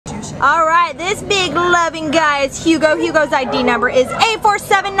All right, this big loving guy is Hugo. Hugo's ID number is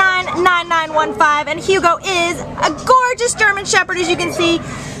A4799915, and Hugo is a gorgeous German Shepherd, as you can see.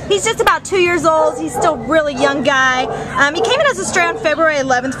 He's just about 2 years old. He's still a really young guy. He came in as a stray on February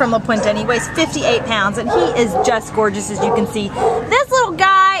 11th from Puente, and he weighs 58 pounds, and he is just gorgeous, as you can see. This little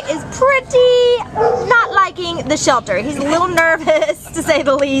guy is pretty not liking the shelter. He's a little nervous, to say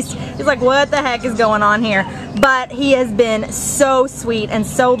the least. He's like, what the heck is going on here? But he has been so sweet and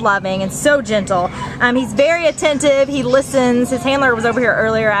so loving and so gentle. He's very attentive. He listens. His handler was over here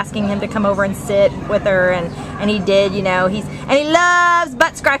earlier asking him to come over and sit with her, and he did, you know. He loves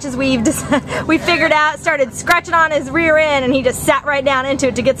butt scratches. We figured out, started scratching on his rear end, and he just sat right down into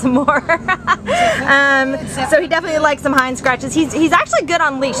it to get some more. So he definitely likes some hind scratches. He's actually good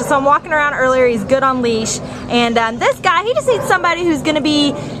on leash. So I'm walking around earlier, he's good on leash. And this guy, he just needs somebody who's going to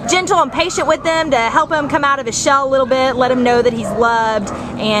be gentle and patient with him to help him come out of his shell a little bit, let him know that he's loved,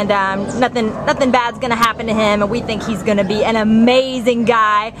 and nothing bad's going to happen to him, and we think he's going to be an amazing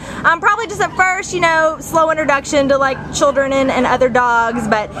guy. Probably just at first, you know, slow introduction to like children and other dogs,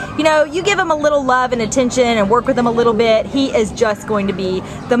 but you know, you give him a little love and attention and work with him a little bit, he is just going to be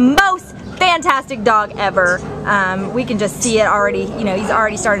the most fantastic dog ever. We can just see it already, you know, he's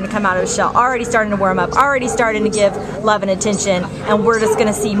already starting to come out of his shell, already starting to warm up, already starting to give love and attention, and we're just going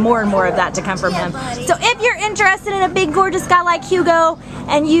to see more and more of that to come from him. So if you're interested in a big gorgeous guy like Hugo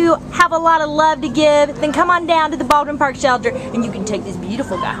and you have a lot of love to give, then come on down to the Baldwin Park shelter and you can take this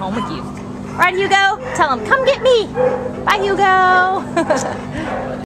beautiful guy home with you. Right, Hugo? Tell him, come get me. Bye, Hugo.